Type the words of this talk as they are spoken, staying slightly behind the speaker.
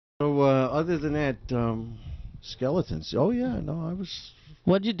So other than that, skeletons. Oh yeah, no, I was.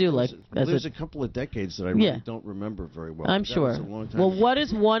 What'd you do There's a couple of decades that I really don't remember very well. I'm That sure. was a long time Well, ago. what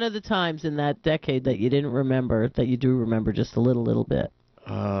is one of the times in that decade that you didn't remember that you do remember just a little bit?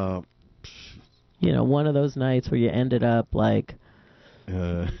 One of those nights where you ended up like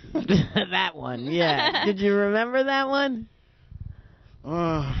that one. Yeah. Did you remember that one?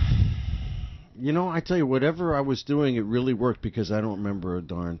 I tell you, whatever I was doing, it really worked because I don't remember a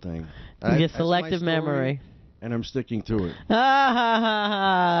darn thing. Your selective memory. And I'm sticking to it.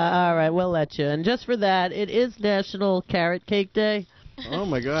 All right, we'll let you. And just for that, it is National Carrot Cake Day. Oh,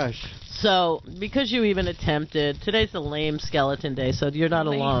 my gosh. So, because you even attempted, today's the lame skeleton day, so you're not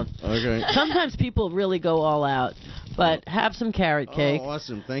alone. Okay. Sometimes people really go all out, but have some carrot cake. Oh,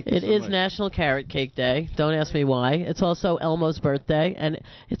 awesome. Thank you It so is much. National Carrot Cake Day. Don't ask me why. It's also Elmo's birthday, and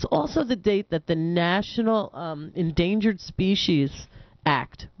it's also the date that the National Endangered Species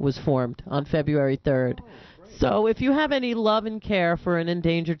Act was formed on February 3rd. So if you have any love and care for an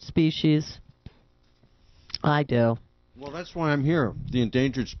endangered species, I do. Well, that's why I'm here. The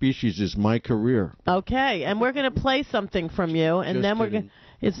endangered species is my career. Okay, and we're going to play something from you, and Just then we're kidding.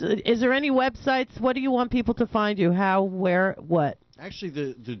 going. Is there any websites? What do you want people to find you? How? Where? What?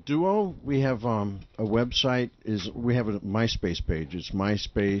 Actually, the duo, we have a website. We have a MySpace page. It's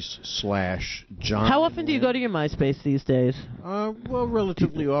MySpace/John. How often do you go to your MySpace these days? Well,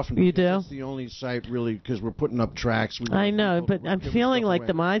 relatively often. You do? That's the only site, really, because we're putting up tracks. I know, but I'm feeling like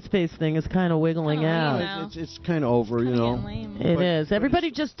the MySpace thing is kind of wiggling out. It's kind of over, you know. It is. Everybody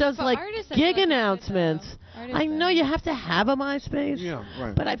just does like artists, I gig feel like announcements. I know you have to have a MySpace. Yeah,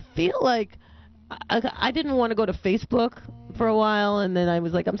 right. But I feel like I didn't want to go to Facebook for a while, and then I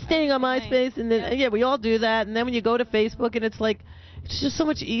was like, I'm staying on MySpace, and then we all do that. And then when you go to Facebook, and it's like, it's just so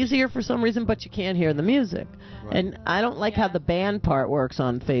much easier for some reason, but you can't hear the music. Right. And I don't like how the band part works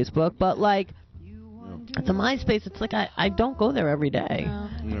on Facebook, but like at the MySpace, it's like I don't go there every day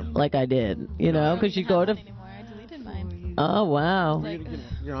like I did, because you go to. Oh wow!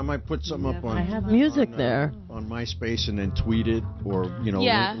 I might put something up on. I have music there on MySpace and then tweet it, or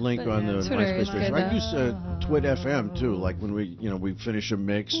link on the Twitter MySpace is page. good, I use Twit FM too. Like when we finish a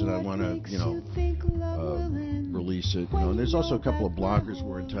mix and I want to release it. And there's also a couple of bloggers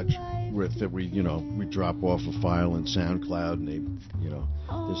we're in touch with that we drop off a file in SoundCloud, and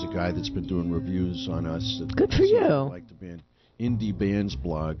there's a guy that's been doing reviews on us. Good for you. Like the band Indie Bands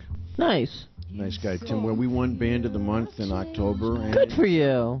blog. Nice. Nice guy, Tim. Well, we won Band of the Month in October. And good for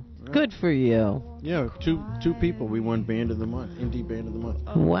you. Good for you. Yeah, two people. We won Band of the Month, Indie Band of the Month.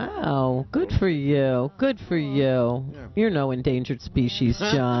 Wow. Good for you. Good for you. Yeah. You're no endangered species,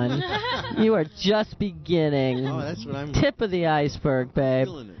 John. You are just beginning. Oh, that's what I'm. Tip of the iceberg, babe.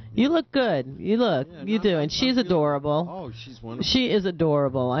 Feeling it. You look good. You look. Yeah, You do. And she's adorable. Oh, she's wonderful. She is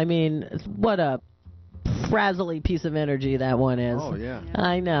adorable. I mean, what a frazzly piece of energy that one is. Oh, yeah.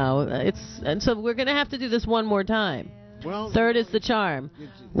 I know. And so we're going to have to do this one more time. Well, Third is the charm.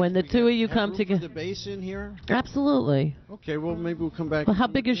 When the two of you come together. The bass in here? Absolutely. Okay, well, maybe we'll come back. Well, how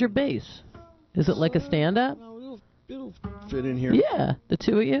big is your bass? Is it like a stand-up? No, it'll fit in here. Yeah, the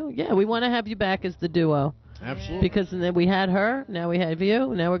two of you. Yeah, we want to have you back as the duo. Absolutely. Because then we had her, now we have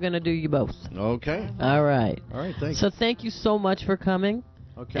you, now we're going to do you both. Okay. All right. All right, thanks. So thank you so much for coming.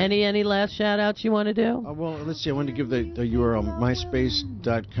 Okay. Any last shout-outs you want to do? Well, let's see. I want to give the URL,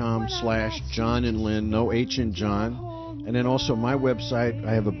 myspace.com/John and Lynn, no H in John. And then also my website,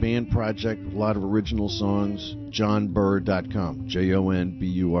 I have a band project with a lot of original songs, johnburr.com,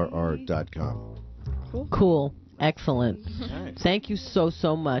 JONBURR.com. Cool. Excellent. All right. Thank you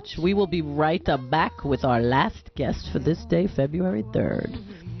so much. We will be right back with our last guest for this day, February 3rd.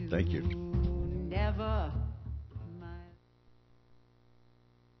 Thank you. Never.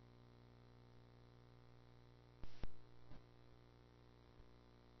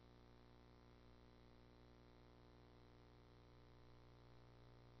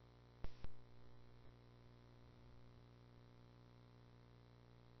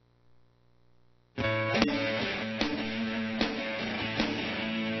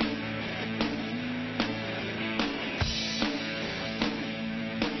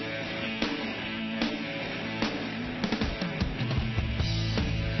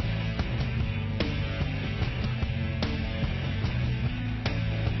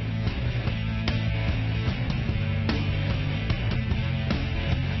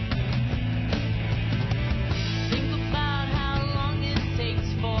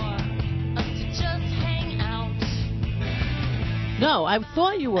 No, I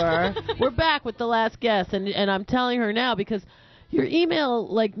thought you were. We're back with the last guest, and I'm telling her now because your email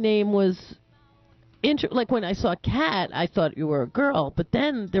name was like when I saw Cat, I thought you were a girl, but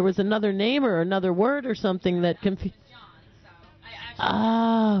then there was another name or another word or something that confused.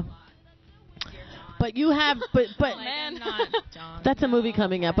 Ah. But you have, but that's a movie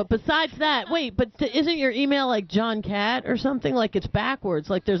coming out. But besides that, wait, but isn't your email like John Cat or something? Like it's backwards,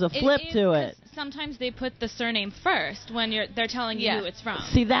 like there's a flip to it. Sometimes they put the surname first when they're telling you who it's from.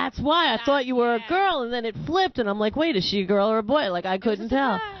 See, that's why I thought you were a girl, and then it flipped, and I'm like, wait, is she a girl or a boy? Like I couldn't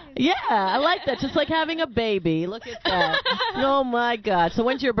tell. Yeah, I like that. Just like having a baby. Look at that. Oh my God. So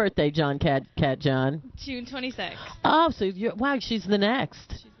when's your birthday, John Cat John? June 26th. Oh, so wow, she's the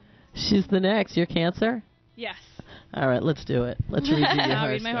next. She's the next. You're Cancer? Yes. All right, let's do it. Let's read you your horoscope. I'll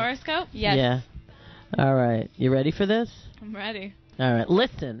read my horoscope? Yes. Yeah. All right. You ready for this? I'm ready. All right.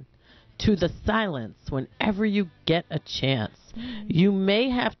 Listen to the silence whenever you get a chance. You may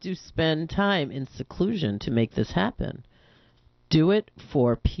have to spend time in seclusion to make this happen. Do it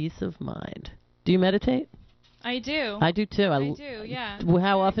for peace of mind. Do you meditate? I do. I do too. I do, yeah.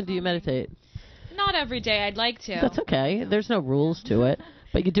 How often do you meditate? Not every day. I'd like to. That's okay. There's no rules to it.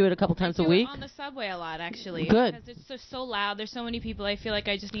 But you do it a couple times a week? On the subway a lot, actually. Good. Because it's so loud. There's so many people. I feel like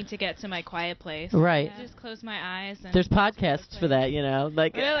I just need to get to my quiet place. Right. I just close my eyes. And there's podcasts for that, you know.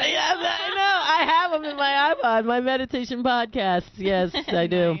 Like, really? Yeah, I know. I have them in my iPod, my meditation podcasts. Yes, I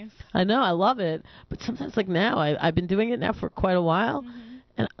do. Nice. I know. I love it. But sometimes, like now, I've been doing it now for quite a while.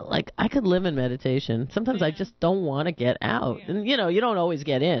 And, like, I could live in meditation. Sometimes I just don't want to get out. Yeah. And, you know, you don't always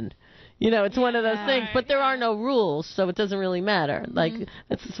get in. You know, it's one of those things, but there are no rules, so it doesn't really matter. Like,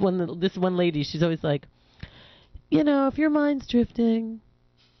 that's this one lady, she's always like, you know, if your mind's drifting,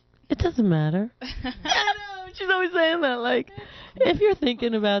 it doesn't matter. I know, she's always saying that, like, if you're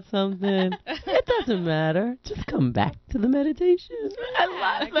thinking about something, it doesn't matter. Just come back to the meditation.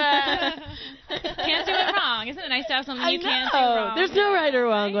 I love that. Can't do it wrong. Isn't it nice to have something you can't do wrong? There's no right or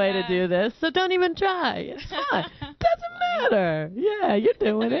wrong way to do this, so don't even try. It's fine. Doesn't matter. Yeah, you're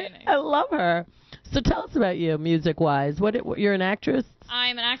doing it. Nice. I love her. So tell us about you, music-wise. You're an actress?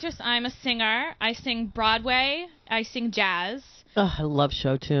 I'm an actress. I'm a singer. I sing Broadway. I sing jazz. Oh, I love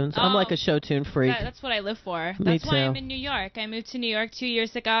show tunes. I'm like a show tune freak. That's what I live for. Me That's too. why I'm in New York. I moved to New York 2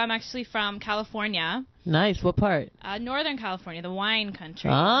 years ago. I'm actually from California. Nice. What part? Northern California, the wine country.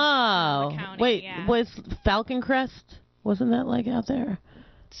 Oh. County, wait, yeah. was Falcon Crest? Wasn't that like out there?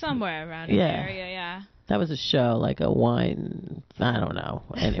 Somewhere around the area, yeah. That was a show, like a wine, I don't know.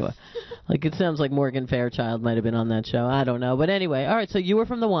 Anyway, like it sounds like Morgan Fairchild might have been on that show. I don't know. But anyway, all right, so you were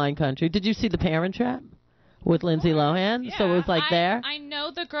from the wine country. Did you see The Parent Trap with Lindsay Lohan? Yeah, so it was like there? I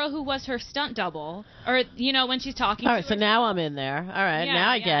know the girl who was her stunt double. Or, you know, when she's talking all right, to so now I'm in there. All right, now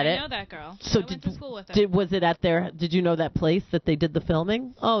I get it. I know that girl. So I went to school with her. Was it at their, did you know that place that they did the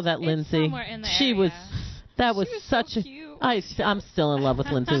filming? Oh, that Lindsay. Somewhere in the she area. was, that was such so a... cute. I'm still in love with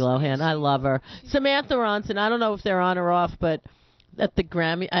Lindsay Lohan. I love her. Samantha Ronson, I don't know if they're on or off, but at the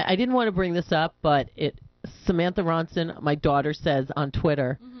Grammy, I didn't want to bring this up, but Samantha Ronson, my daughter says on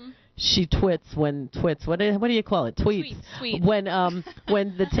Twitter, she what do you call it? Tweets. When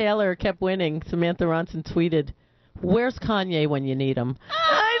the Taylor kept winning, Samantha Ronson tweeted, "Where's Kanye when you need him?"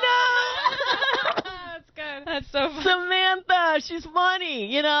 I know. That's good. That's so funny. Samantha, she's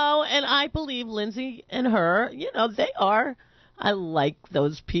funny, you know, and I believe Lindsay and her, you know, they are. I like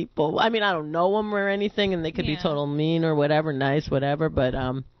those people. I mean, I don't know them or anything, and they could be total mean or whatever, nice, whatever. But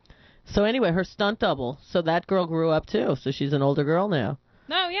so anyway, her stunt double. So that girl grew up too. So she's an older girl now.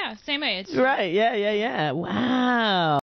 Oh yeah, same age. Right. Yeah. Wow.